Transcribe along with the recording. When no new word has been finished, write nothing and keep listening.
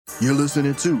You're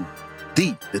listening to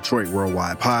the Detroit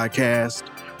Worldwide Podcast,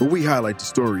 where we highlight the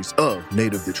stories of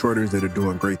native Detroiters that are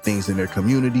doing great things in their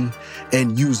community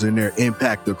and using their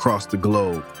impact across the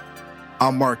globe.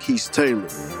 I'm Marquise Taylor.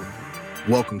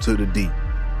 Welcome to the D.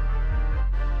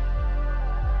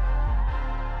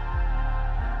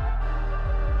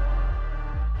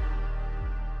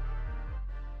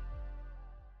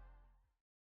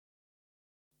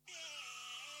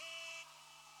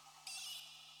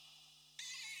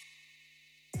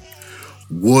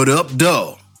 What up,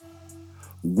 though?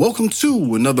 Welcome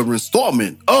to another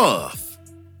installment of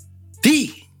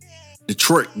the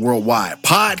Detroit Worldwide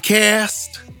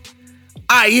Podcast.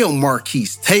 I am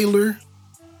Marquise Taylor,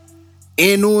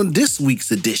 and on this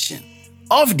week's edition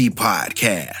of the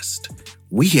podcast,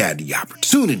 we had the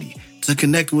opportunity to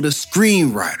connect with a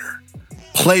screenwriter,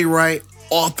 playwright,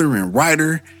 author, and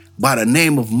writer by the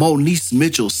name of Moniece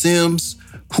Mitchell Sims,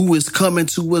 who is coming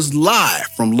to us live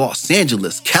from Los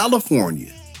Angeles,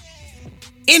 California.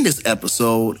 In this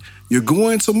episode, you're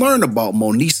going to learn about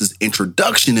Moniece's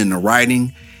introduction into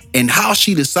writing and how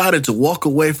she decided to walk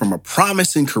away from a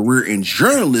promising career in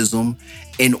journalism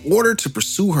in order to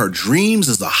pursue her dreams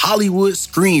as a Hollywood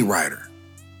screenwriter.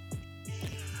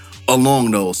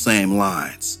 Along those same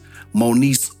lines,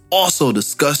 Moniece also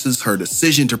discusses her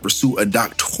decision to pursue a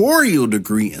doctoral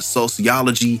degree in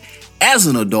sociology as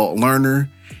an adult learner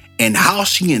and how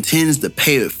she intends to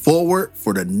pay it forward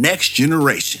for the next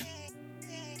generation.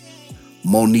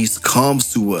 Moniece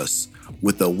comes to us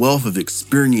with a wealth of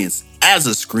experience as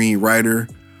a screenwriter,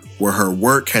 where her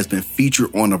work has been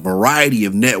featured on a variety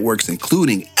of networks,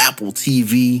 including Apple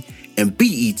TV and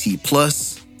BET+.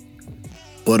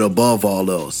 But above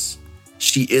all else,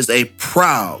 she is a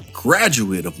proud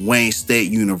graduate of Wayne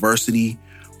State University,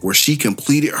 where she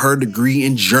completed her degree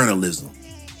in journalism.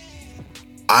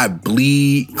 I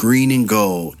bleed green and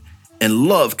gold and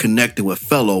love connecting with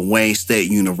fellow Wayne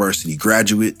State University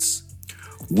graduates.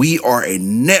 We are a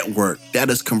network that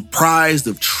is comprised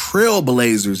of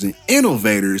trailblazers and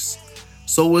innovators,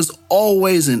 so it's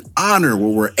always an honor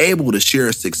when we're able to share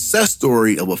a success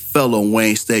story of a fellow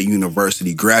Wayne State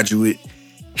University graduate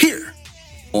here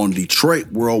on Detroit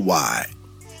Worldwide.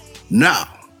 Now,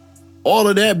 all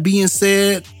of that being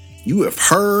said, you have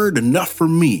heard enough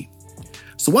from me.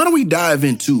 So why don't we dive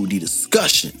into the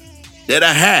discussion that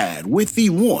I had with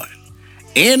the one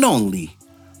and only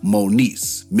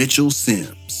Moniece Mitchell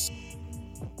Sims.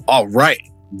 All right,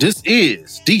 this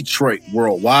is Detroit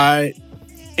Worldwide,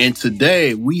 and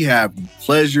today we have the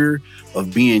pleasure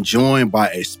of being joined by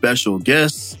a special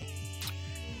guest.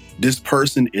 This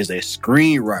person is a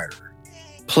screenwriter,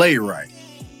 playwright,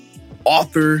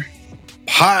 author,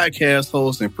 podcast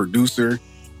host, and producer.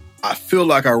 I feel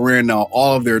like I ran out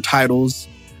all of their titles,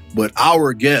 but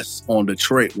our guest on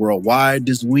Detroit Worldwide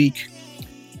this week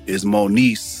is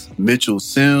Moniece Mitchell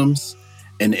Sims.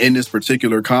 And in this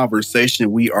particular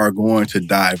conversation, we are going to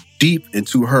dive deep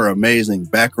into her amazing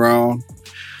background.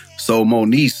 So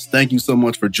Moniece, thank you so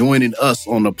much for joining us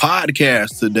on the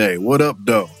podcast today. What up,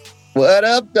 though? What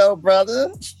up, though,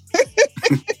 brother?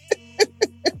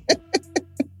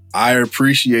 I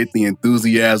appreciate the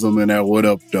enthusiasm and that what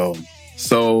up, though.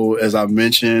 So as I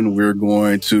mentioned, we're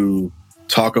going to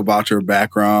talk about your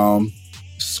background,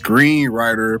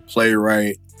 screenwriter,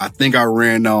 playwright. I think I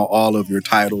ran out all of your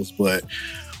titles, but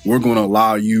we're going to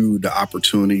allow you the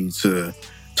opportunity to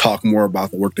talk more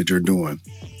about the work that you're doing.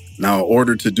 Now, in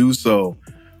order to do so,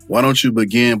 why don't you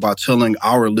begin by telling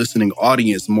our listening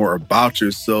audience more about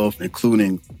yourself,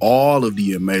 including all of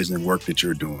the amazing work that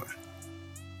you're doing?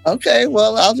 Okay,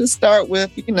 well, I'll just start with,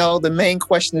 the main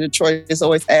question that Detroit is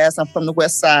always asked. I'm from the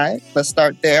West Side. Let's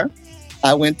start there.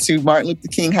 I went to Martin Luther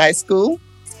King High School,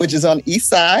 which is on the East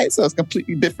Side, so it's a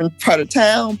completely different part of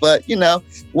town. But,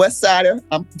 West Sider,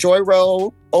 I'm Joy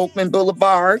Road, Oakland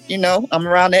Boulevard, I'm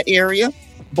around that area.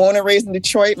 Born and raised in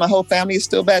Detroit. My whole family is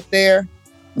still back there.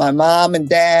 My mom and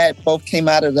dad both came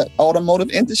out of the automotive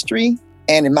industry.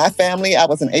 And in my family, I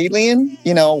was an alien,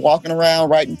 walking around,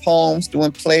 writing poems,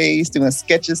 doing plays, doing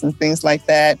sketches and things like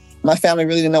that. My family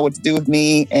really didn't know what to do with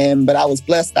me. But I was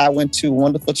blessed. I went to a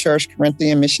wonderful church,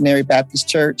 Corinthian Missionary Baptist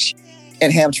Church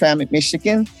in Hamtramck,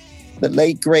 Michigan. The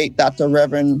late, great Dr.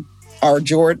 Reverend R.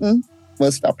 Jordan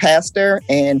was our pastor.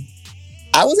 And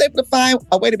I was able to find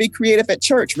a way to be creative at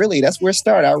church, really. That's where it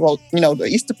started. I wrote, the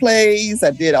Easter plays.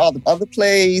 I did all the other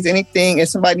plays, anything. If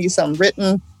somebody needs something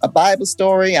written, a Bible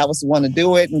story, I was the one to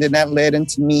do it. And then that led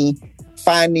into me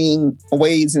finding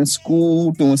ways in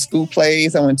school, doing school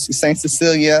plays. I went to St.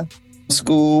 Cecilia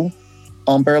School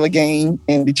on Burlingame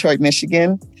in Detroit,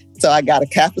 Michigan. So I got a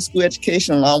Catholic school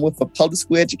education along with a public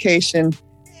school education.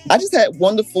 I just had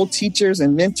wonderful teachers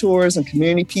and mentors and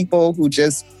community people who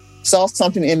just saw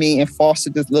something in me and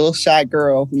fostered this little shy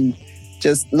girl who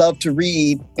just loved to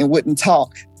read and wouldn't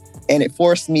talk. And it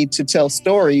forced me to tell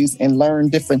stories and learn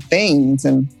different things.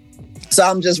 And so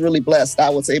I'm just really blessed I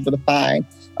was able to find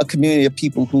a community of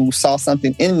people who saw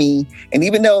something in me. And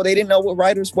even though they didn't know what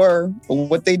writers were or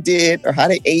what they did or how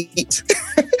they ate,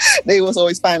 they was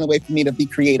always finding a way for me to be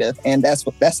creative. And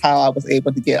that's how I was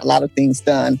able to get a lot of things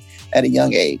done at a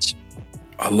young age.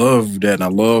 I love that. And I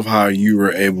love how you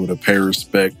were able to pay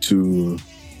respect to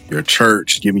your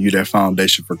church, giving you that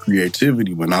foundation for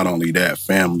creativity, but not only that,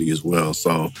 family as well.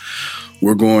 So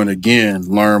we're going to, again,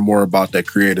 learn more about that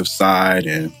creative side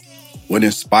and what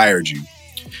inspired you.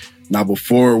 Now,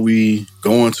 before we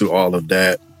go into all of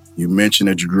that, you mentioned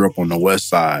that you grew up on the West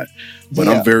Side, but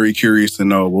I'm very curious to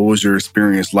know, what was your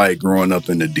experience like growing up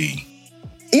in the D?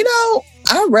 You know,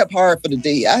 I rep hard for the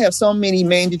D. I have so many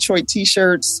Main Detroit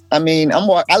t-shirts. I mean,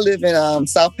 I live in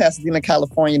South Pasadena,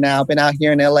 California now. I've been out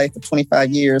here in LA for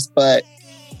 25 years, but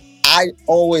I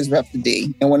always rep the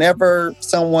D. And whenever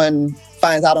someone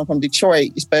finds out I'm from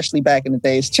Detroit, especially back in the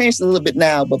day, it's changed a little bit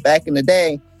now, but back in the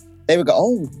day, they would go,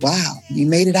 "Oh, wow, you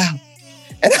made it out."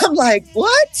 And I'm like,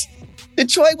 what?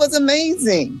 Detroit was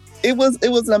amazing. It was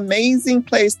an amazing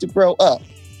place to grow up.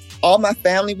 All my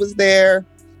family was there,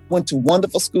 went to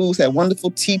wonderful schools, had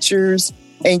wonderful teachers.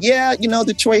 And yeah, you know,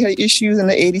 Detroit had issues in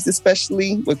the 80s,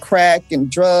 especially with crack and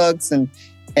drugs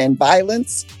and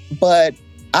violence. But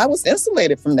I was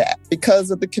insulated from that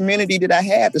because of the community that I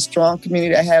had, the strong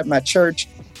community I had, my church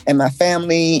and my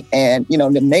family and, you know,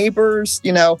 the neighbors,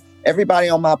 you know, everybody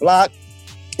on my block.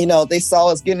 You know, they saw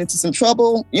us getting into some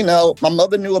trouble. You know, my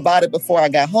mother knew about it before I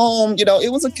got home. You know,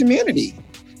 it was a community.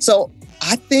 So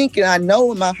I think, and I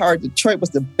know in my heart, Detroit was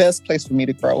the best place for me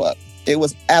to grow up. It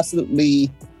was absolutely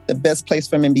the best place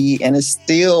for me to be. And it's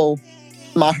still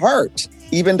my heart.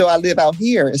 Even though I live out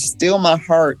here, it's still my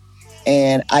heart.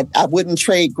 And I wouldn't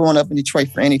trade growing up in Detroit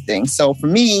for anything. So for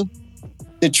me,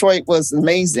 Detroit was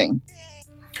amazing.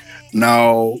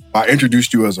 Now, I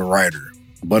introduced you as a writer,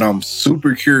 but I'm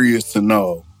super curious to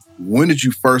know, when did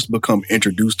you first become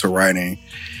introduced to writing?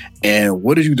 And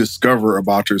what did you discover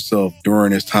about yourself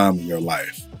during this time in your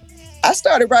life? I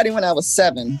started writing when I was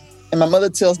 7. And my mother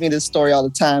tells me this story all the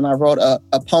time. I wrote a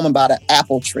poem about an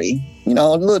apple tree, you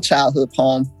know, a little childhood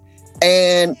poem.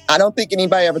 And I don't think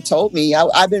anybody ever told me.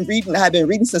 I've been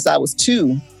reading since I was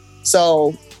 2.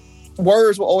 So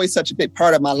words were always such a big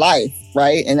part of my life,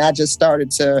 right? And I just started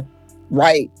to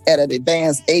write at an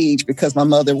advanced age because my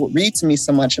mother would read to me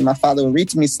so much and my father would read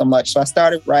to me so much. So I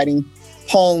started writing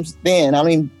poems then. I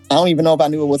don't even know if I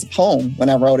knew it was a poem when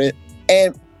I wrote it.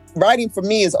 And writing for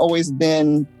me has always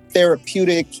been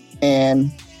therapeutic.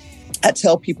 And I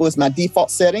tell people it's my default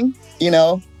setting, you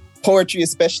know. Poetry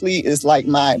especially is like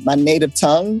my native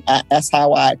tongue. That's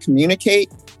how I communicate.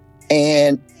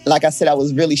 And like I said, I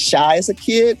was really shy as a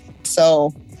kid.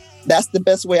 So that's the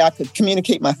best way I could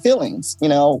communicate my feelings, you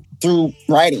know, through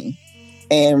writing.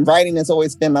 And writing has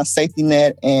always been my safety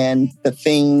net and the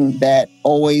thing that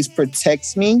always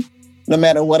protects me. No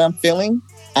matter what I'm feeling,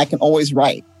 I can always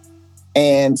write.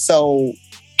 And so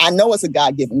I know it's a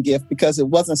God-given gift because it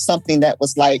wasn't something that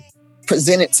was like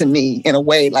presented to me in a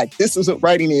way like this is what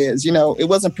writing is. You know, it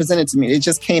wasn't presented to me. It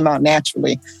just came out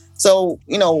naturally. So,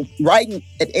 you know, writing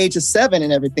at age of 7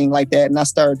 and everything like that. And I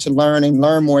started to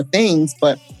learn more things,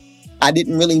 but I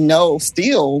didn't really know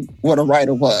still what a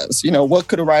writer was. You know, what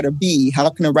could a writer be? How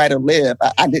can a writer live?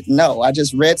 I didn't know. I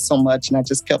just read so much and I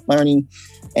just kept learning.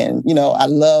 And, you know, I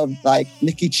loved like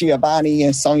Nikki Giovanni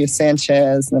and Sonia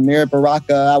Sanchez and Amiri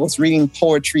Baraka. I was reading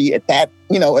poetry at that,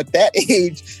 you know, at that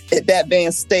age, at that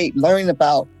advanced state, learning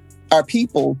about our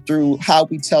people through how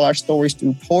we tell our stories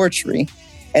through poetry.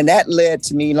 And that led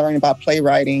to me learning about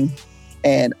playwriting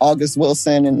and August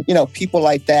Wilson and, you know, people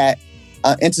like that.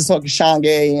 Ntoso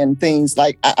Shange and things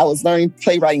like I was learning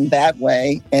playwriting that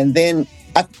way. And then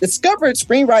I discovered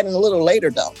screenwriting a little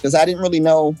later though, because I didn't really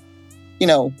know, you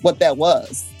know, what that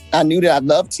was. I knew that I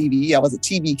loved TV. I was a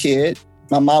TV kid.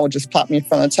 My mom would just plop me in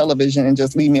front of television and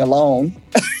just leave me alone.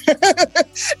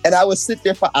 And I would sit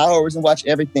there for hours and watch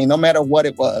everything, no matter what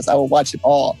it was. I would watch it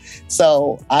all.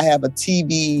 So I have a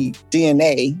TV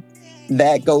DNA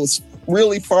that goes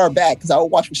really far back because I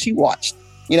would watch what she watched.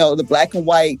 You know, the black and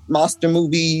white monster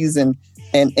movies. And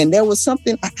there was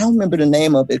something, I don't remember the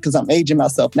name of it because I'm aging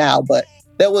myself now, but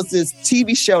there was this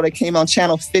TV show that came on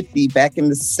Channel 50 back in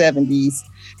the 70s.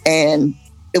 And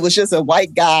it was just a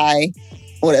white guy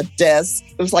with a desk.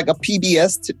 It was like a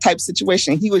PBS type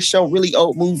situation. He would show really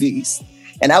old movies.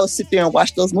 And I would sit there and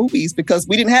watch those movies because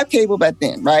we didn't have cable back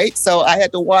then, right? So I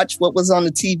had to watch what was on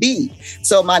the TV.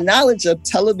 So my knowledge of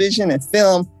television and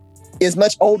film is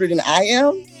much older than I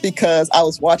am because I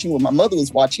was watching what my mother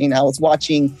was watching. I was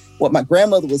watching what my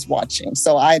grandmother was watching.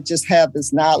 So I just have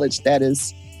this knowledge that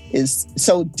is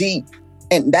so deep.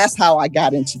 And that's how I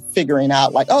got into figuring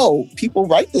out like, oh, people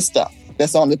write this stuff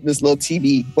that's on this little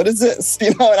TV. What is this?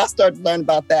 And I started to learn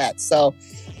about that. So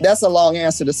that's a long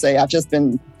answer to say I've just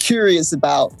been curious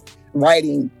about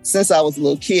writing since I was a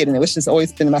little kid, and it's just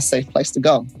always been my safe place to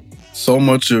go. So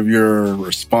much of your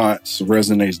response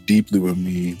resonates deeply with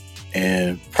me,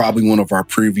 and probably one of our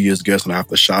previous guests, and I have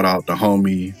to shout out the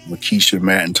homie, Makisha,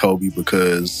 Matt, and Toby,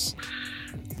 because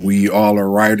we all are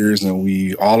writers and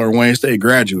we all are Wayne State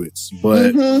graduates.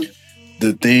 But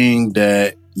the thing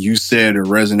that you said that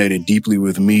resonated deeply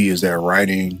with me is that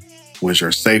writing was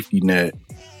your safety net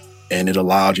and it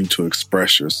allowed you to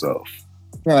express yourself.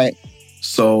 Right.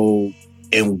 So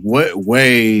in what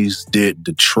ways did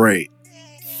Detroit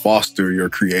foster your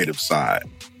creative side?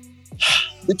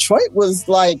 Detroit was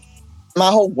like my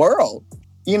whole world.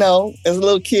 As a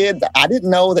little kid, I didn't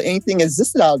know that anything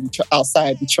existed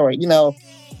outside Detroit.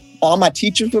 All my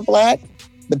teachers were Black.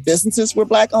 The businesses were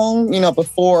Black owned.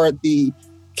 Before the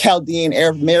Chaldean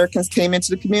Arab Americans came into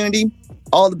the community,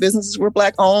 all the businesses were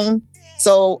Black owned.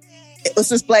 So it was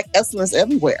just Black excellence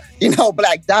everywhere.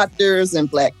 Black doctors and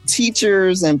Black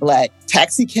teachers and Black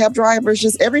taxi cab drivers,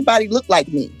 just everybody looked like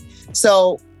me.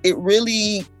 So it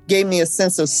really gave me a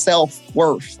sense of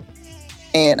self-worth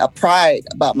and a pride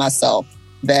about myself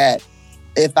that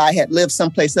if I had lived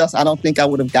someplace else, I don't think I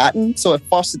would have gotten. So it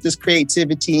fostered this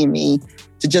creativity in me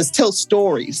to just tell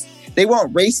stories. They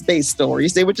weren't race-based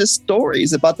stories. They were just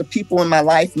stories about the people in my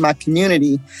life, in my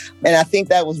community. And I think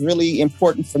that was really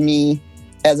important for me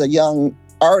as a young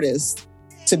artist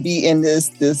to be in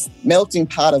this melting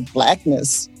pot of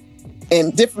Blackness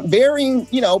and different, varying,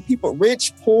 people,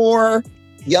 rich, poor,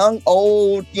 young,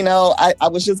 old. I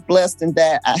was just blessed in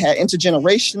that I had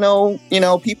intergenerational,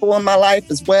 people in my life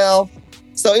as well.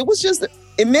 So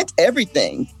it meant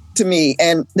everything to me.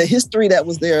 And the history that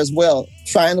was there as well.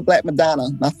 Shrine of the Black Madonna,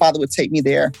 my father would take me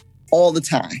there all the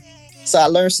time. So I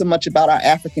learned so much about our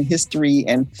African history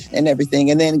and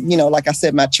everything. And then, like I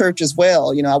said, my church as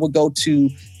well. I would go to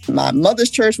my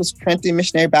mother's church was Corinthian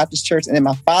Missionary Baptist Church. And then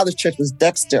my father's church was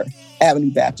Dexter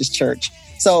Avenue Baptist Church.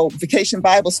 So Vacation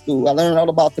Bible School, I learned all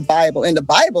about the Bible. And the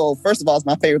Bible, first of all, is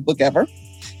my favorite book ever.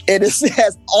 It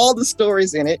has all the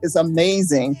stories in it. It's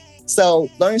amazing. So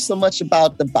learning so much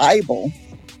about the Bible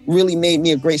really made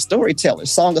me a great storyteller.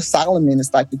 Song of Solomon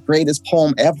is like the greatest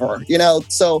poem ever,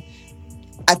 So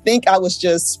I think I was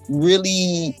just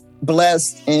really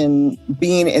blessed in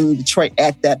being in Detroit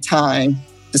at that time,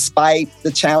 despite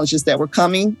the challenges that were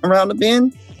coming around the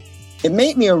bend. It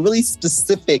made me a really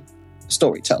specific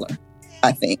storyteller,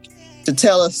 I think, to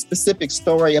tell a specific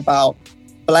story about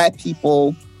Black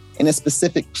people in a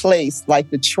specific place like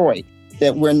Detroit,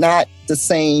 that we're not the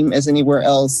same as anywhere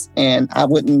else. And I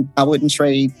wouldn't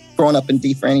trade growing up in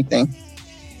D for anything.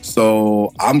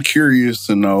 So I'm curious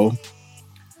to know,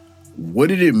 what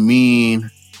did it mean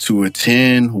to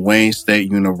attend Wayne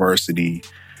State University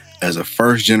as a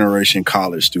first-generation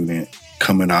college student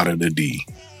coming out of the D?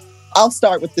 I'll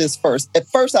start with this first. At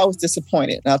first, I was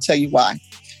disappointed, and I'll tell you why.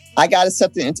 I got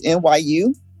accepted into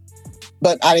NYU,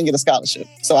 but I didn't get a scholarship.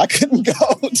 So I couldn't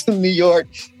go to New York.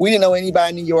 We didn't know anybody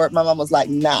in New York. My mom was like,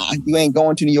 nah, you ain't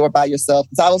going to New York by yourself.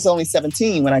 Because I was only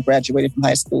 17 when I graduated from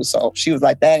high school. So she was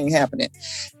like, that ain't happening.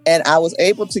 And I was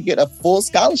able to get a full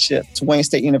scholarship to Wayne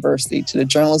State University, to the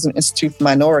Journalism Institute for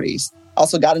Minorities. I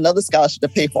also got another scholarship to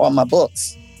pay for all my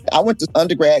books. I went to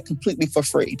undergrad completely for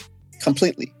free.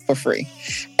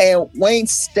 And Wayne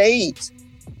State,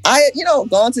 I had,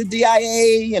 gone to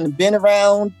DIA and been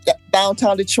around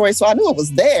downtown Detroit, so I knew it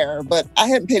was there, but I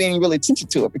hadn't paid any real attention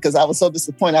to it because I was so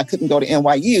disappointed I couldn't go to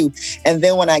NYU. And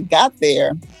then when I got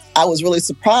there, I was really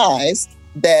surprised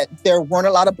that there weren't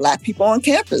a lot of Black people on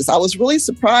campus. I was really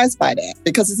surprised by that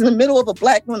because it's in the middle of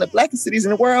one of the blackest cities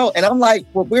in the world. And I'm like,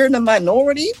 well, we're in the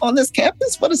minority on this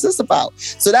campus? What is this about?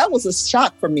 So that was a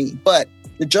shock for me. But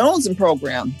the journalism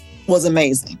program was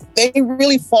amazing. They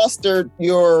really fostered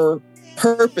your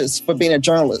purpose for being a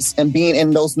journalist and being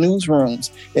in those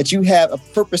newsrooms, that you have a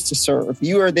purpose to serve.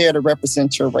 You are there to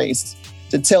represent your race,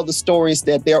 to tell the stories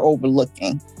that they're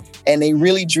overlooking. And they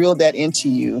really drilled that into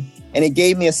you. And it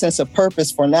gave me a sense of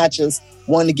purpose for not just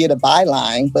wanting to get a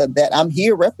byline, but that I'm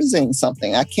here representing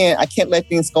something. I can't let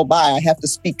things go by. I have to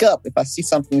speak up. If I see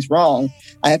something's wrong,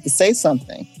 I have to say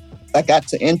something. I got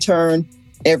to intern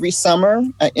every summer.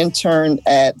 I interned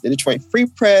at the Detroit Free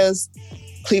Press,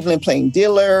 Cleveland Plain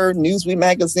Dealer, Newsweek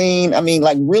magazine. I mean,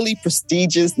 like really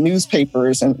prestigious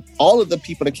newspapers. And all of the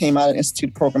people that came out of the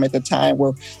Institute program at the time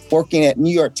were working at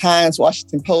New York Times,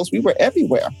 Washington Post. We were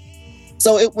everywhere.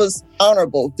 So it was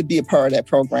honorable to be a part of that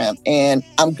program. And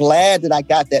I'm glad that I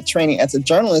got that training as a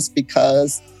journalist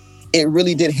because it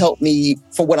really did help me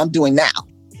for what I'm doing now.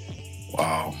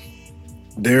 Wow.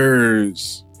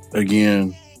 There's,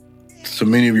 again, so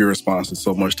many of your responses,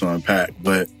 so much to unpack.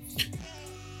 But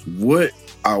what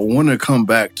I want to come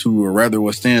back to, or rather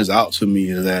what stands out to me,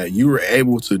 is that you were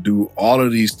able to do all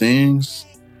of these things,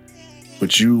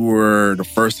 but you were the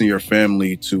first in your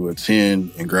family to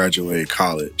attend and graduate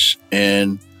college.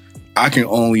 And I can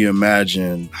only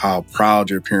imagine how proud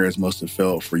your parents must have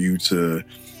felt for you to,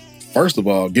 first of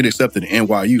all, get accepted to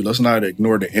NYU. Let's not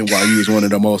ignore that NYU is one of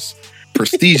the most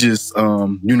prestigious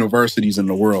universities in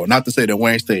the world. Not to say that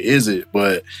Wayne State is it,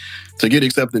 but to get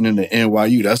accepted into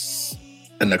NYU, that's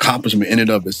an accomplishment in and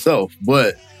of itself.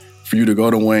 But for you to go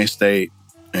to Wayne State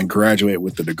and graduate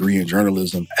with a degree in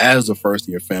journalism as the first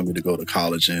in your family to go to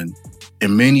college, and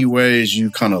in many ways,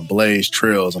 you kind of blazed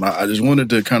trails. And I just wanted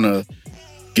to kind of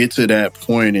get to that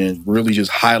point and really just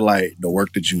highlight the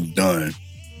work that you've done.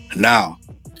 Now,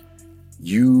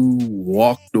 you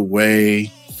walked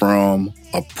away from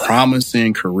a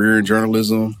promising career in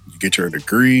journalism, you get your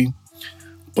degree,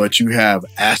 but you have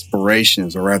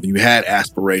aspirations, or rather you had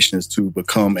aspirations to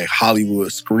become a Hollywood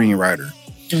screenwriter.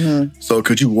 Mm-hmm. So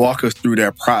could you walk us through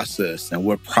that process and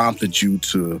what prompted you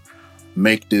to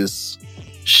make this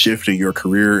shift in your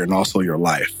career and also your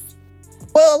life?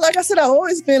 Well, like I said, I've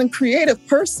always been a creative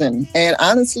person. And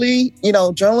honestly,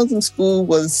 journalism school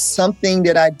was something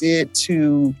that I did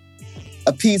to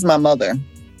appease my mother.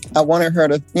 I wanted her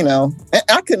to,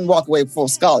 I couldn't walk away with full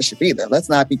scholarship either. Let's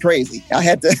not be crazy. I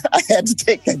had to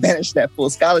take advantage of that full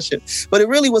scholarship, but it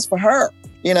really was for her,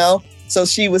 so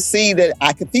she would see that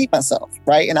I could feed myself,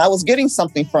 right? And I was getting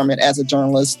something from it as a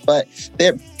journalist, but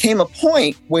there came a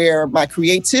point where my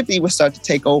creativity would start to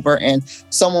take over and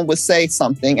someone would say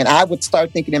something and I would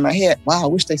start thinking in my head, wow, I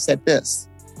wish they said this.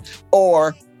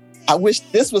 Or I wish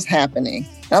this was happening.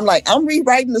 And I'm like, I'm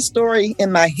rewriting the story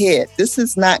in my head. This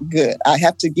is not good. I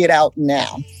have to get out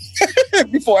now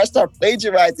before I start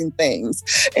plagiarizing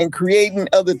things and creating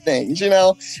other things,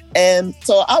 And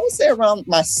so I would say around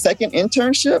my second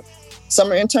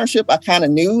summer internship, I kind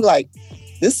of knew like,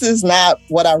 this is not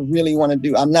what I really want to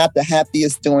do. I'm not the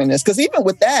happiest doing this. Because even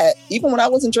with that, even when I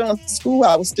was in journalism school,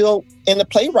 I was still in the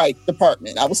playwright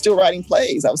department. I was still writing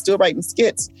plays. I was still writing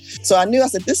skits. So I knew, I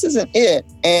said, this isn't it.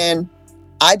 And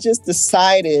I just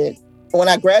decided when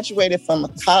I graduated from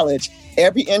college,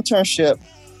 every internship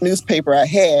newspaper I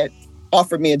had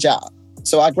offered me a job.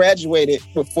 So I graduated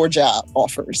with 4 job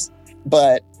offers.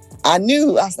 But I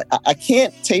was like, I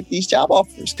can't take these job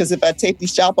offers, because if I take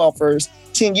these job offers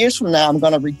 10 years from now, I'm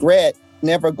going to regret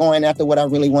never going after what I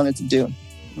really wanted to do.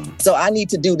 So I need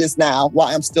to do this now while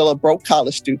I'm still a broke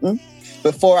college student,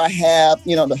 before I have,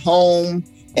 the home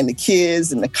and the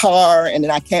kids and the car, and then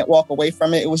I can't walk away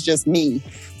from it. It was just me.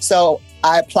 So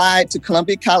I applied to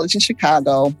Columbia College in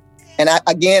Chicago. And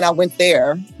I went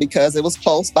there because it was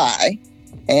close by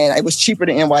and it was cheaper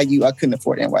than NYU. I couldn't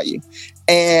afford NYU.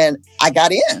 And I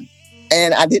got in,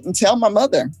 and I didn't tell my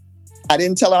mother. I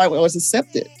didn't tell her I was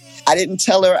accepted. I didn't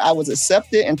tell her I was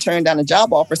accepted and turned down the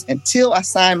job offers until I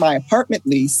signed my apartment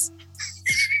lease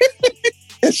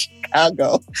in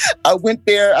Chicago. I went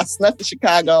there, I snuck to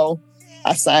Chicago,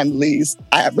 I signed the lease,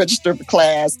 I registered for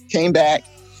class, came back,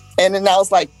 and then I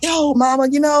was like, yo, mama,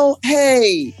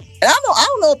 hey. And I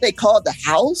don't know if they called the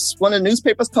house. One of the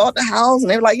newspapers called the house,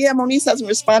 and they were like, yeah, Moniece hasn't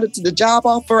responded to the job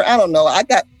offer. I don't know. I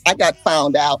got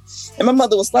found out. And my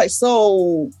mother was like,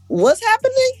 so what's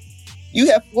happening?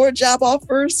 You have 4 job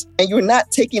offers and you're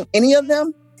not taking any of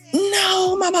them?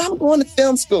 No, mama, I'm going to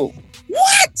film school.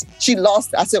 What? She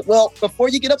lost it. I said, well, before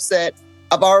you get upset,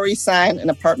 I've already signed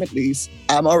an apartment lease.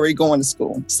 I'm already going to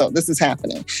school. So this is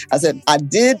happening. I said, I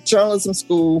did journalism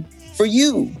school for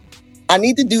you. I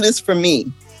need to do this for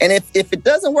me. And if it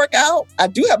doesn't work out, I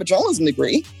do have a journalism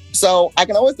degree. So I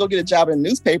can always go get a job in a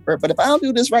newspaper. But if I don't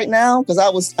do this right now, because I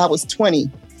was 20,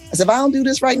 I said, if I don't do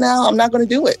this right now, I'm not going to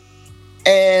do it.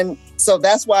 And so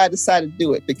that's why I decided to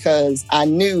do it, because I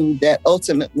knew that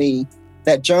ultimately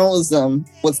that journalism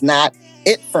was not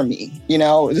it for me.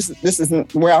 This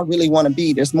isn't where I really want to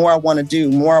be. There's more I want to do,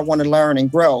 more I want to learn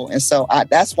and grow. And so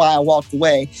that's why I walked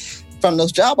away from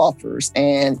those job offers.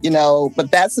 And, but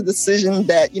that's a decision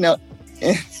that,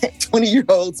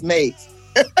 20-year-olds make.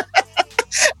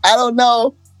 I don't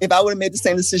know if I would have made the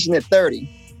same decision at 30,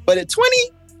 but at 20,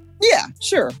 yeah,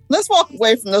 sure. Let's walk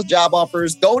away from those job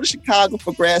offers, go to Chicago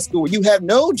for grad school where you have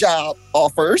no job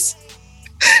offers,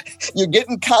 You're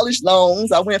getting college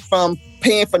loans. I went from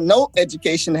paying for no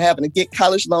education to having to get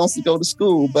college loans to go to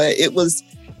school, but it was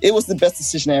the best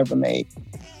decision I ever made.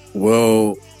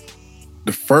 Well,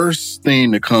 the first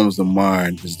thing that comes to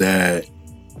mind is that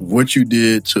what you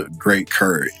did took great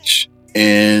courage.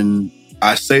 And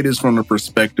I say this from the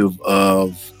perspective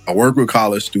of, I work with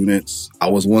college students. I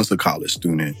was once a college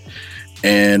student.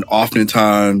 And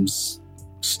oftentimes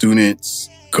students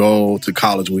go to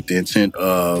college with the intent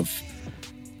of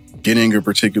getting a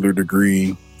particular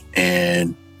degree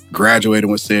and graduating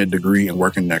with said degree and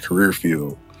working in that career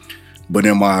field. But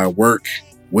in my work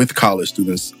with college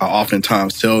students, I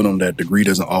oftentimes tell them that degree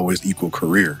doesn't always equal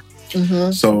career.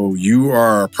 Mm-hmm. So you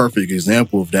are a perfect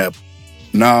example of that.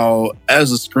 Now,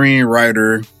 as a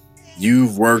screenwriter,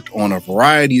 you've worked on a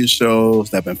variety of shows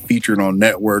that have been featured on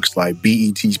networks like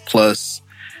BET Plus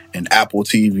and Apple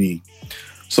TV.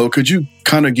 So could you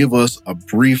kind of give us a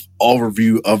brief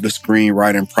overview of the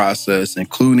screenwriting process,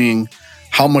 including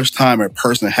how much time a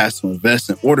person has to invest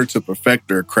in order to perfect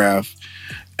their craft?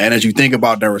 And as you think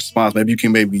about that response, maybe you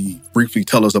can briefly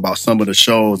tell us about some of the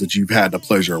shows that you've had the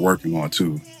pleasure of working on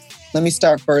too. Let me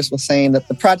start first with saying that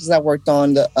the projects I worked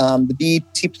on, the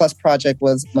BET Plus project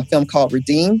was a film called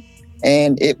Redeem,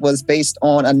 and it was based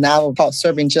on a novel called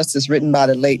Serving Justice written by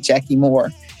the late Jackie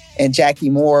Moore. And Jackie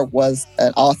Moore was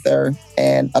an author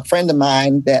and a friend of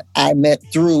mine that I met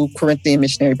through Corinthian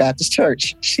Missionary Baptist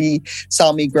Church. She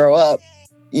saw me grow up,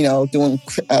 doing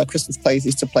Christmas plays,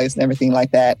 Easter plays, and everything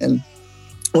like that. And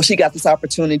when she got this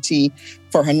opportunity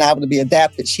for her novel to be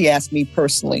adapted, she asked me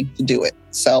personally to do it.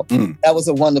 So that was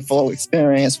a wonderful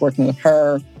experience working with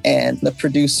her and the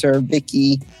producer,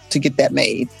 Vicky, to get that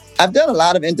made. I've done a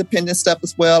lot of independent stuff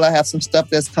as well. I have some stuff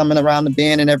that's coming around the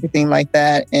bend and everything like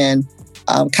that. And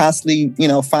I'm constantly,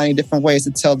 finding different ways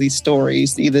to tell these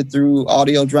stories, either through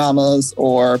audio dramas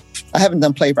or I haven't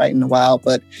done playwriting in a while,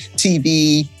 but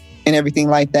TV and everything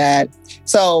like that.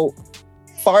 So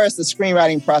as far as the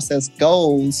screenwriting process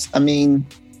goes, I mean,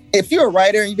 if you're a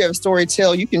writer and you have a story to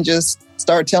tell, you can just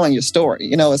start telling your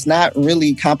story. It's not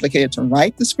really complicated to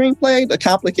write the screenplay. The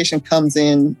complication comes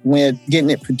in with getting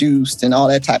it produced and all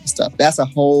that type of stuff. That's a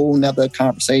whole nother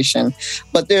conversation.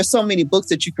 But there's so many books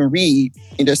that you can read,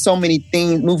 and there's so many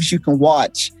movies you can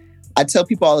watch. I tell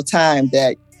people all the time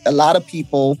that a lot of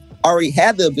people already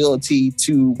have the ability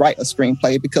to write a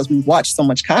screenplay because we watch so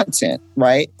much content,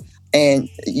 right? And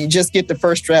you just get the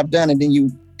first draft done and then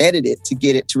you edit it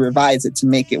to revise it, to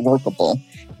make it workable.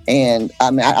 And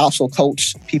I also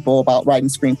coach people about writing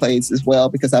screenplays as well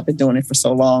because I've been doing it for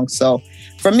so long. So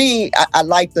for me, I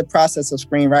like the process of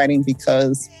screenwriting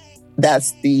because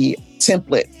that's the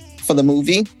template for the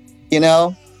movie.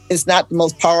 It's not the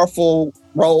most powerful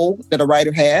role that a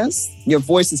writer has. Your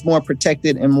voice is more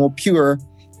protected and more pure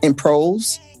in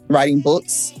prose, writing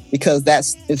books, because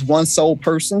it's one sole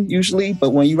person usually. But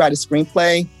when you write a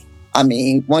screenplay,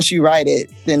 once you write it,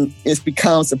 then it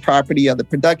becomes the property of the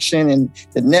production and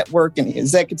the network and the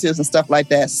executives and stuff like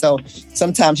that. So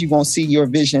sometimes you won't see your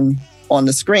vision on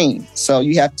the screen. So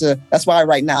that's why I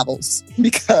write novels,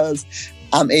 because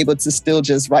I'm able to still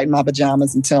just write in my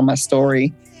pajamas and tell my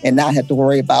story and not have to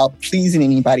worry about pleasing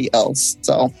anybody else.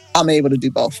 So I'm able to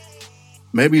do both.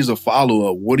 Maybe as a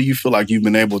follow-up, what do you feel like you've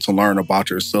been able to learn about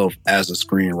yourself as a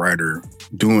screenwriter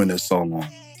doing this so long?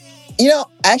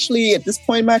 Actually, at this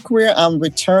point in my career, I'm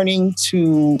returning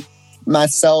to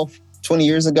myself 20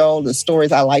 years ago, the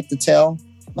stories I like to tell.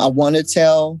 I want to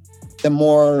tell the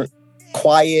more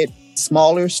quiet,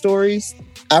 smaller stories.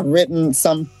 I've written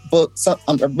some books,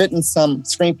 I've written some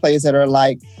screenplays that are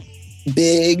like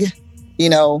big,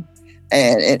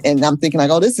 and I'm thinking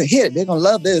like, oh, this is a hit. They're going to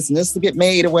love this and this will get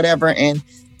made or whatever. And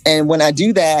when I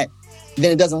do that,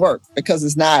 then it doesn't work because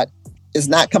it's not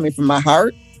coming from my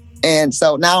heart. And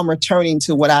so now I'm returning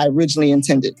to what I originally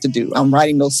intended to do. I'm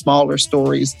writing those smaller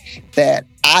stories that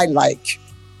I like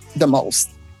the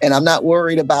most. And I'm not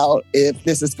worried about if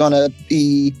this is going to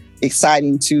be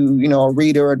exciting to, a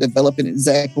reader or developing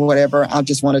exec or whatever. I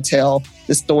just want to tell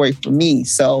the story for me.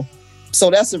 So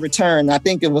that's a return. I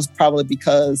think it was probably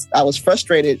because I was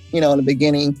frustrated, in the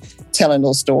beginning, telling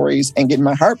those stories and getting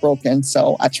my heart broken.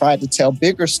 So I tried to tell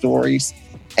bigger stories.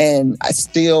 And I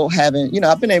still haven't,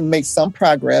 I've been able to make some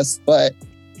progress, but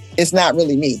it's not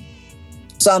really me.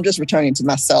 So I'm just returning to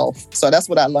myself. So that's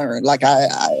what I learned. Like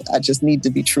I just need to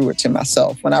be truer to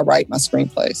myself when I write my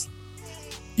screenplays.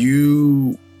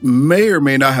 You may or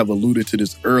may not have alluded to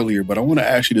this earlier, but I want to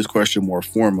ask you this question more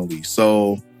formally.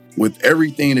 So with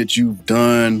everything that you've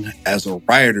done as a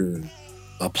writer,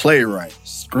 a playwright,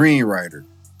 screenwriter,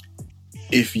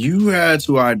 if you had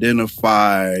to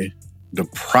identify the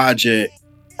project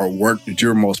or work that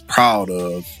you're most proud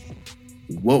of,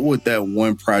 what would that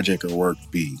one project or work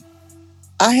be?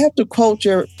 I have to quote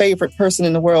your favorite person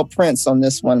in the world, Prince, on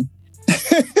this one.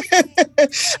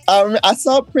 I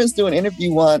saw Prince do an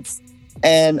interview once,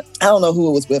 and I don't know who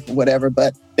it was with or whatever,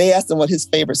 but they asked him what his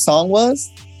favorite song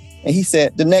was. And he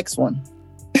said, the next one.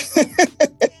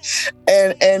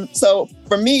 and so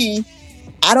for me,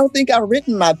 I don't think I've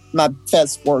written my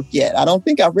best work yet. I don't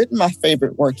think I've written my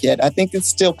favorite work yet. I think it's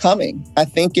still coming.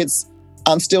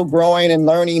 I'm still growing and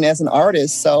learning as an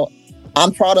artist. So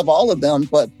I'm proud of all of them,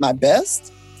 but my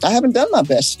best, I haven't done my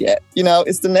best yet.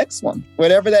 It's the next one.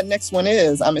 Whatever that next one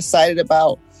is, I'm excited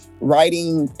about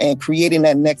writing and creating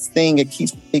that next thing. It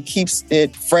keeps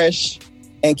it fresh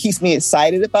and keeps me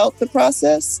excited about the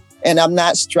process. And I'm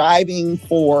not striving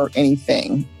for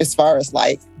anything as far as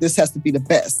like, this has to be the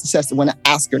best. This has to win an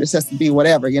Oscar. This has to be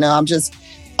whatever. I'm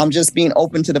just being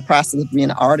open to the process of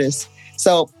being an artist.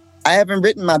 So I haven't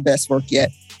written my best work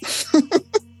yet.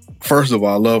 First of all,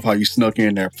 I love how you snuck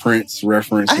in that Prince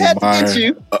reference. I had to get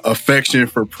you. Affection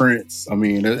for Prince. I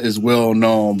mean, it's well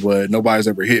known, but nobody's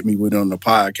ever hit me with it on the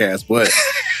podcast. But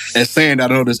and saying that,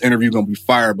 I know this interview going to be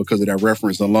fired because of that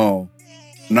reference alone.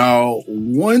 Now,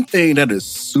 one thing that is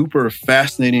super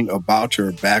fascinating about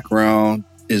your background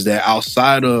is that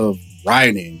outside of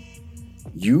writing,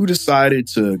 you decided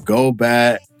to go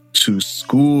back to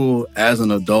school as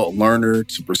an adult learner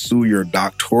to pursue your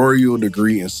doctoral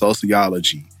degree in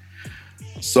sociology.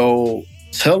 So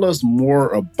tell us more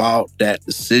about that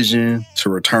decision to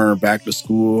return back to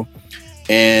school,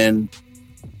 and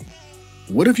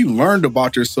what have you learned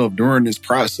about yourself during this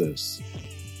process?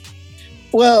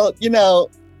 Well,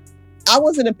 I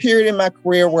was in a period in my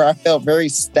career where I felt very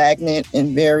stagnant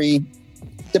and very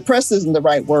depressed isn't the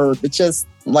right word, but just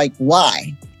like,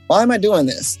 why? Why am I doing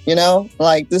this?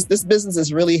 Like this business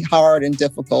is really hard and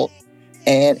difficult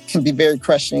and can be very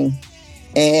crushing.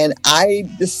 And I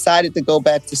decided to go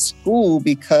back to school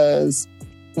because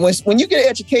when you get an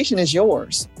education, it's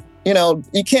yours.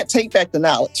 You can't take back the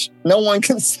knowledge. No one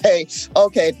can say,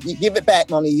 okay, you give it back,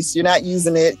 Moniece. You're not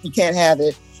using it. You can't have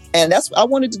it. And I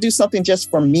wanted to do something just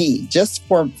for me, just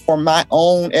for my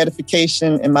own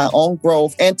edification and my own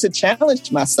growth and to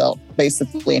challenge myself,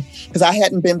 basically, because I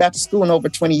hadn't been back to school in over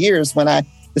 20 years when I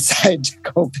decided to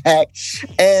go back.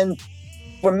 And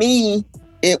for me,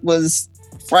 it was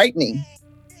frightening.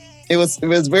 It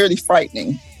was really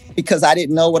frightening because I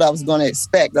didn't know what I was going to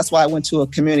expect. That's why I went to a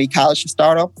community college to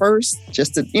start off first,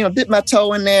 just to, dip my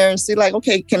toe in there and see like,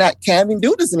 okay, can I even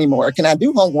do this anymore? Can I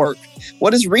do homework?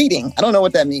 What is reading? I don't know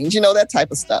what that means, that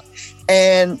type of stuff.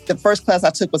 And the first class I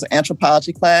took was an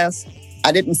anthropology class.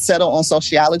 I didn't settle on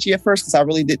sociology at first because I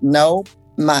really didn't know.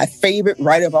 My favorite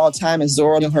writer of all time is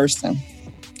Zora Neale Hurston.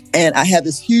 And I had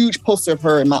this huge poster of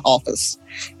her in my office.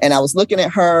 And I was looking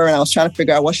at her and I was trying to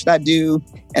figure out what should I do.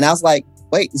 And I was like,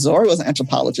 wait, Zora was an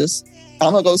anthropologist.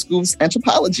 I'm going to go to school with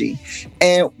anthropology.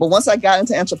 But once I got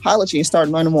into anthropology and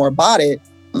started learning more about it,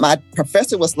 my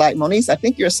professor was like, Moniece, I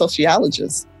think you're a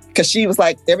sociologist. Because she was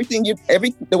like,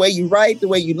 the way you write, the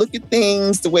way you look at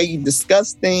things, the way you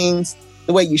discuss things,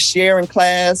 the way you share in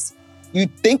class, you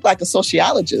think like a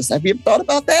sociologist. Have you ever thought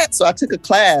about that? So I took a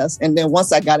class. And then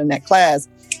once I got in that class,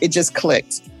 it just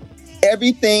clicked.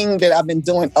 Everything that I've been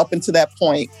doing up until that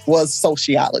point was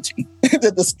sociology.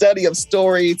 The study of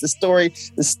stories,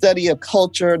 the study of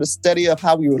culture, the study of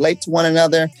how we relate to one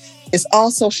another. It's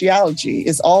all sociology.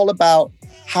 It's all about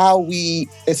how we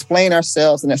explain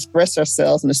ourselves and express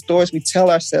ourselves and the stories we tell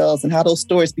ourselves and how those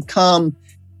stories become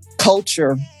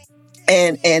culture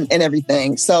and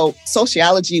everything. So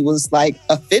sociology was like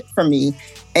a fit for me.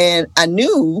 And I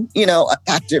knew, a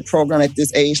doctorate program at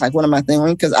this age, like what am I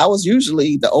thinking? Because I was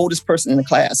usually the oldest person in the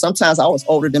class. Sometimes I was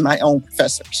older than my own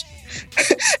professors.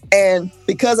 And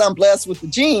because I'm blessed with the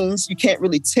genes, you can't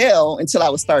really tell until I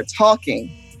would start talking.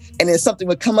 And then something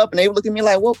would come up and they would look at me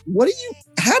like, well,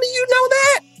 how do you know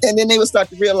that? And then they would start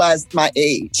to realize my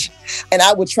age. And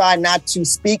I would try not to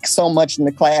speak so much in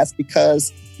the class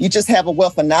because you just have a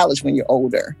wealth of knowledge when you're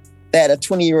older that a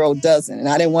 20-year-old doesn't. And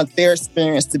I didn't want their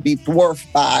experience to be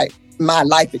dwarfed by my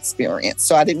life experience.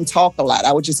 So I didn't talk a lot.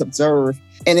 I would just observe.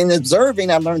 And in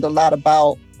observing, I learned a lot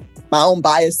about my own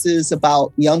biases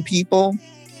about young people,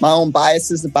 my own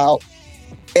biases about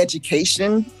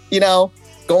education,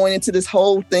 going into this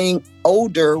whole thing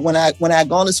older. When I had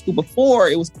gone to school before,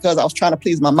 it was because I was trying to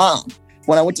please my mom.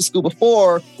 When I went to school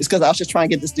before, it's because I was just trying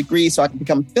to get this degree so I could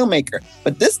become a filmmaker.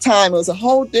 But this time it was a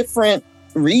whole different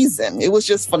reason. It was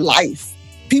just for life.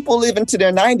 People live into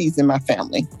their 90s in my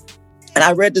family. And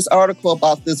I read this article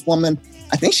about this woman.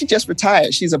 I think she just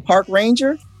retired. She's a park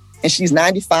ranger and she's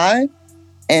 95.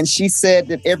 And she said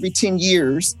that every 10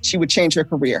 years, she would change her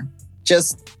career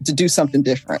just to do something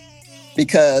different.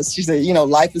 because she said,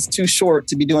 life is too short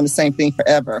to be doing the same thing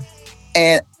forever.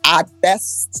 And that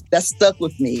stuck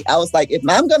with me. I was like, if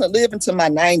I'm going to live into my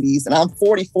 90s and I'm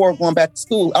 44 going back to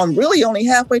school, I'm really only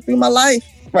halfway through my life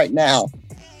right now.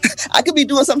 I could be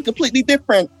doing something completely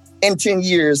different in 10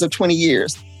 years or 20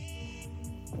 years.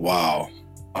 Wow.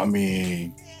 I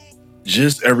mean,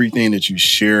 just everything that you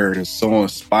shared is so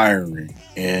inspiring.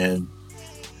 And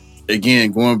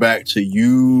again, going back to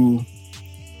you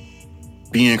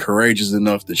being courageous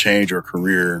enough to change your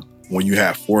career when you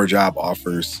have 4 job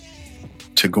offers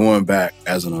to going back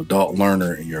as an adult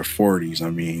learner in your 40s. I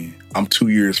mean, I'm 2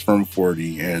 years from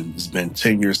 40 and it's been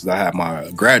 10 years since I had my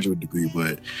graduate degree,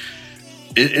 but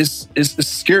it's a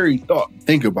scary thought.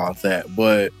 Think about that.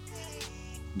 But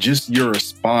just your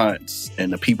response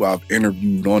and the people I've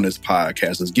interviewed on this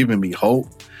podcast has given me hope.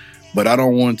 But I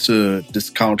don't want to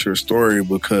discount your story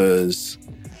because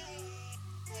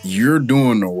you're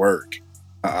doing the work.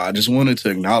 I just wanted to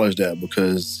acknowledge that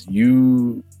because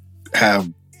you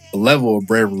have a level of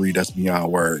bravery that's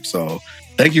beyond words. So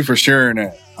thank you for sharing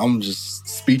that. I'm just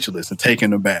speechless and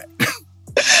taken aback.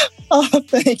 Oh,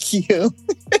 thank you.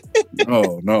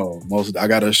 No. I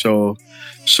gotta show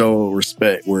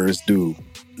respect where it's due.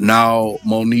 Now,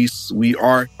 Moniece, we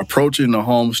are approaching the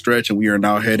home stretch and we are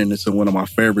now heading into one of my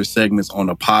favorite segments on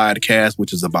the podcast,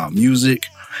 which is about music.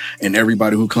 And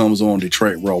everybody who comes on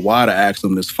Detroit Worldwide, I ask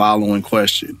them this following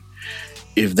question.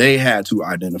 If they had to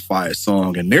identify a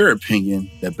song, in their opinion,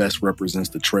 that best represents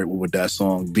Detroit, what would that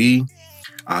song be?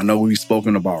 I know we've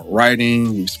spoken about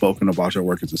writing, we've spoken about your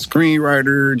work as a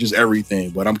screenwriter, just everything,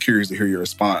 but I'm curious to hear your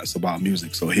response about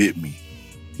music, so hit me.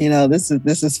 This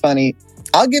is funny.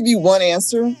 I'll give you one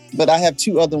answer, but I have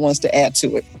 2 other ones to add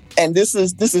to it. And this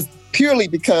is purely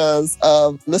because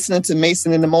of listening to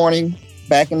Mason in the morning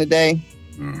back in the day.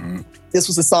 Mm-hmm. This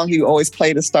was a song he would always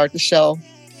play to start the show,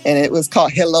 and it was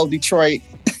called Hello, Detroit.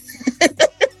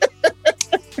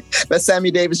 By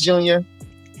Sammy Davis Jr.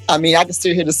 I mean, I can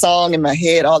still hear the song in my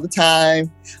head all the time.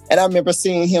 And I remember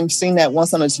seeing him sing that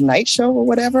once on The Tonight Show or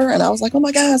whatever. And I was like, oh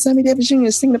my God, Sammy Davis Jr.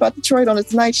 is singing about Detroit on The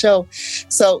Tonight Show.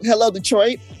 So Hello,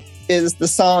 Detroit is the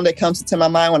song that comes to my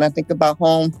mind when I think about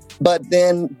home. But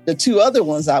then the 2 other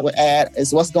ones I would add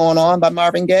is What's Going On by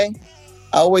Marvin Gaye.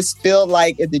 I always feel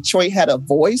like if Detroit had a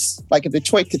voice, like if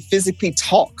Detroit could physically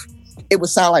talk, it would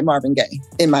sound like Marvin Gaye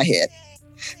in my head.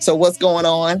 So What's Going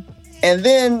On? And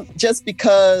then just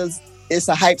because it's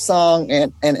a hype song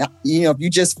and if you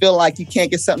just feel like you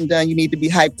can't get something done, you need to be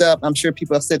hyped up. I'm sure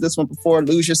people have said this one before,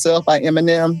 Lose Yourself by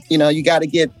Eminem. You got to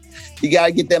get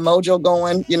that mojo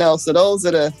going, So those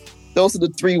are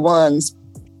the 3 ones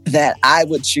that I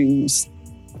would choose.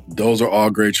 Those are all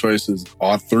great choices.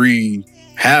 All 3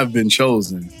 have been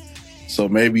chosen. So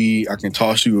maybe I can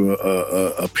toss you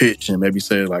a pitch and maybe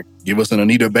say, like, give us an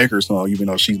Anita Baker song, even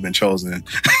though she's been chosen.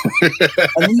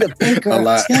 Anita Baker. A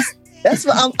lot. That's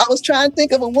what I was trying to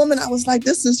think of a woman. I was like,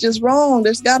 this is just wrong.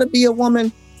 There's got to be a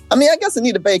woman. I mean, I guess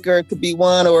Anita Baker could be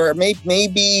one, or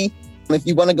maybe if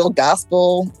you want to go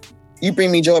gospel, You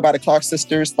Bring Me Joy by the Clark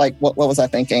Sisters. Like, what was I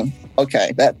thinking?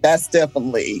 Okay, that's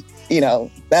definitely,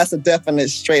 that's a definite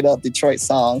straight up Detroit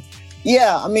song.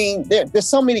 Yeah, I mean, there's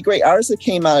so many great artists that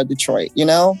came out of Detroit,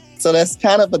 So that's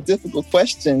kind of a difficult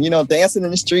question. Dancing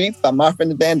in the Streets by Martha and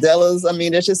the Vandellas. I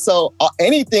mean, there's just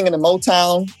anything in the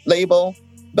Motown label.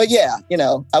 But yeah,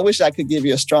 I wish I could give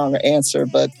you a stronger answer,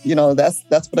 but that's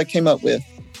what I came up with.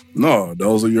 No,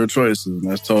 those are your choices,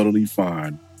 and that's totally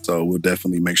fine. So we'll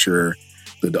definitely make sure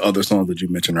that the other songs that you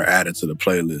mentioned are added to the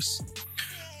playlist.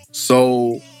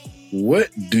 So what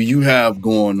do you have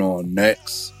going on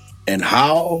next? And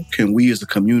how can we as a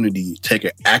community take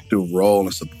an active role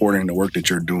in supporting the work that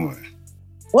you're doing?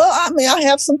 Well, I mean, I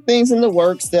have some things in the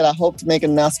works that I hope to make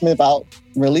an announcement about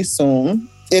really soon.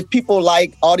 If people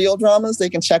like audio dramas, they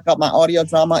can check out my audio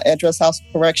drama, Address House of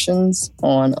Corrections,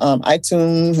 on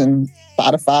iTunes and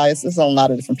Spotify. It's on a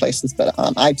lot of different places, but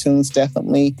iTunes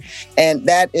definitely. And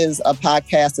that is a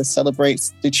podcast that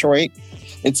celebrates Detroit.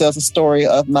 It tells the story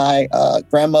of my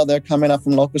grandmother coming up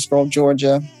from Locust Grove,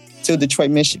 Georgia, to Detroit,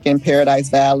 Michigan, Paradise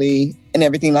Valley, and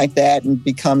everything like that, and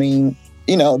becoming,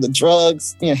 the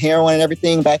drugs, heroin and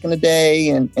everything back in the day.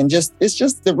 And it's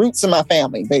just the roots of my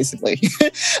family, basically.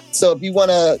 So if you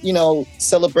want to,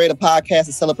 celebrate a podcast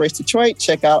that celebrates Detroit,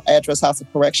 check out Address House of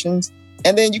Corrections.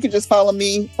 And then you can just follow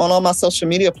me on all my social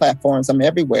media platforms. I'm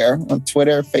everywhere on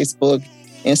Twitter, Facebook,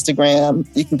 Instagram.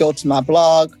 You can go to my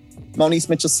blog,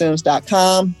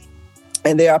 MonieceMitchellSims.com.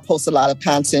 And there I post a lot of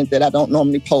content that I don't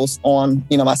normally post on,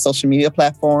 my social media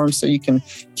platforms. So you can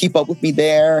keep up with me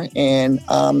there. And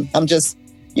I'm just,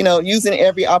 using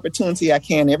every opportunity I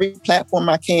can, every platform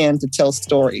I can to tell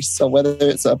stories. So whether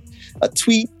it's a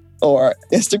tweet, or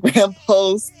Instagram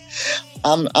posts.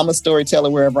 I'm a storyteller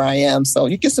wherever I am. So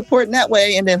you can support in that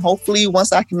way. And then hopefully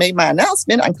once I can make my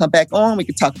announcement, I can come back on. We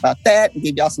can talk about that and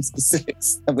give y'all some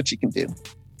specifics of what you can do.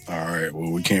 All right.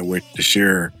 Well, we can't wait to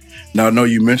share. Now, I know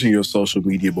you mentioned your social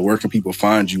media, but where can people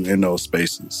find you in those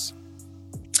spaces?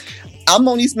 I'm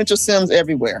Moniece Mitchell-Sims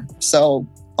everywhere. So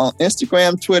on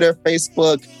Instagram, Twitter,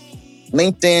 Facebook,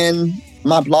 LinkedIn,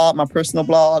 my blog, my personal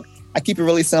blog. I keep it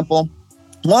really simple.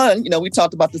 One, we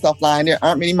talked about this offline. There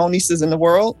aren't many Monices in the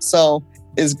world. So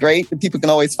it's great that people can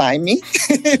always find me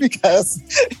because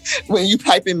when you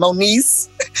type in Moniece,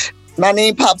 my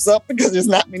name pops up because there's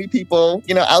not many people,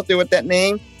 out there with that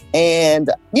name. And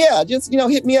yeah, just,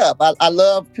 hit me up. I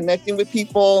love connecting with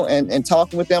people and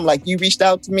talking with them like you reached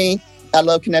out to me. I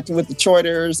love connecting with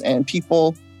Detroiters and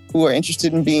people who are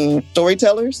interested in being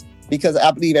storytellers because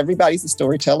I believe everybody's a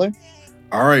storyteller.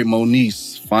 All right,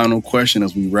 Moniece, final question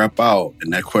as we wrap out.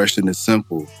 And that question is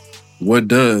simple. What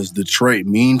does Detroit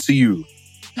mean to you?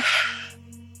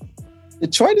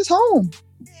 Detroit is home.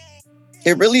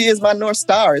 It really is my North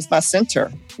Star. It's my center.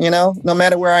 No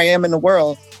matter where I am in the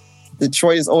world,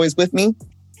 Detroit is always with me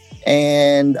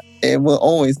and it will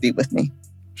always be with me.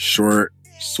 Short,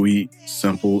 sweet,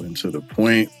 simple, and to the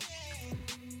point.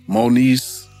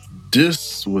 Moniece,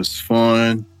 this was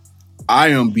fun. I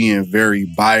am being very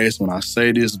biased when I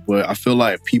say this, but I feel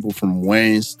like people from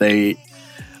Wayne State,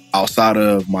 outside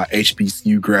of my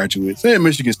HBCU graduates and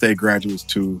Michigan State graduates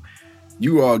too,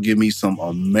 you all give me some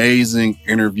amazing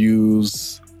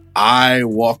interviews. I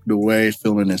walked away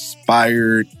feeling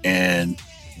inspired and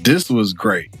this was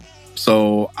great.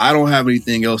 So I don't have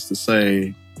anything else to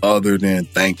say other than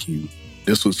thank you.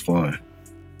 This was fun.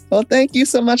 Well, thank you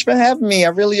so much for having me. I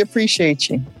really appreciate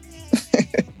you.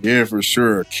 Yeah, for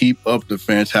sure. Keep up the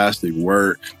fantastic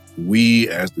work. We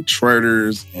as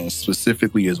Detroiters and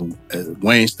specifically as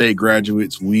Wayne State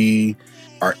graduates, we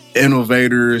are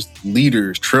innovators,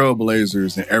 leaders,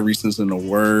 trailblazers in every sense of the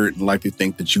word. And like to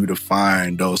think that you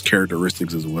define those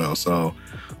characteristics as well. So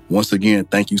once again,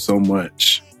 thank you so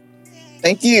much.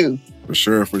 Thank you. For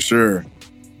sure, for sure.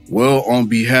 Well, on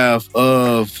behalf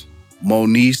of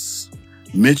Moniece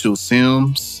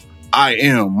Mitchell-Sims, I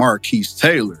am Marquise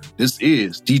Taylor. This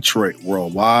is Detroit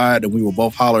Worldwide, and we will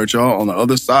both holler at y'all on the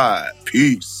other side.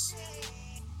 Peace.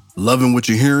 Loving what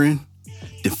you're hearing?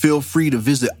 Then feel free to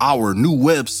visit our new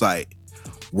website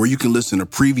where you can listen to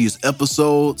previous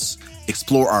episodes,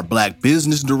 explore our Black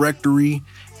Business Directory,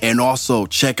 and also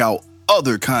check out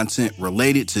other content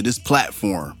related to this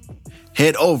platform.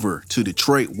 Head over to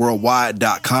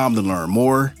DetroitWorldwide.com to learn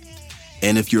more.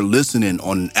 And if you're listening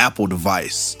on an Apple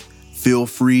device, feel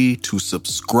free to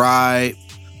subscribe,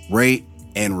 rate,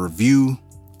 and review.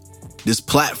 This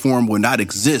platform will not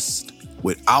exist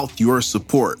without your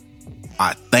support.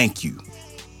 I thank you.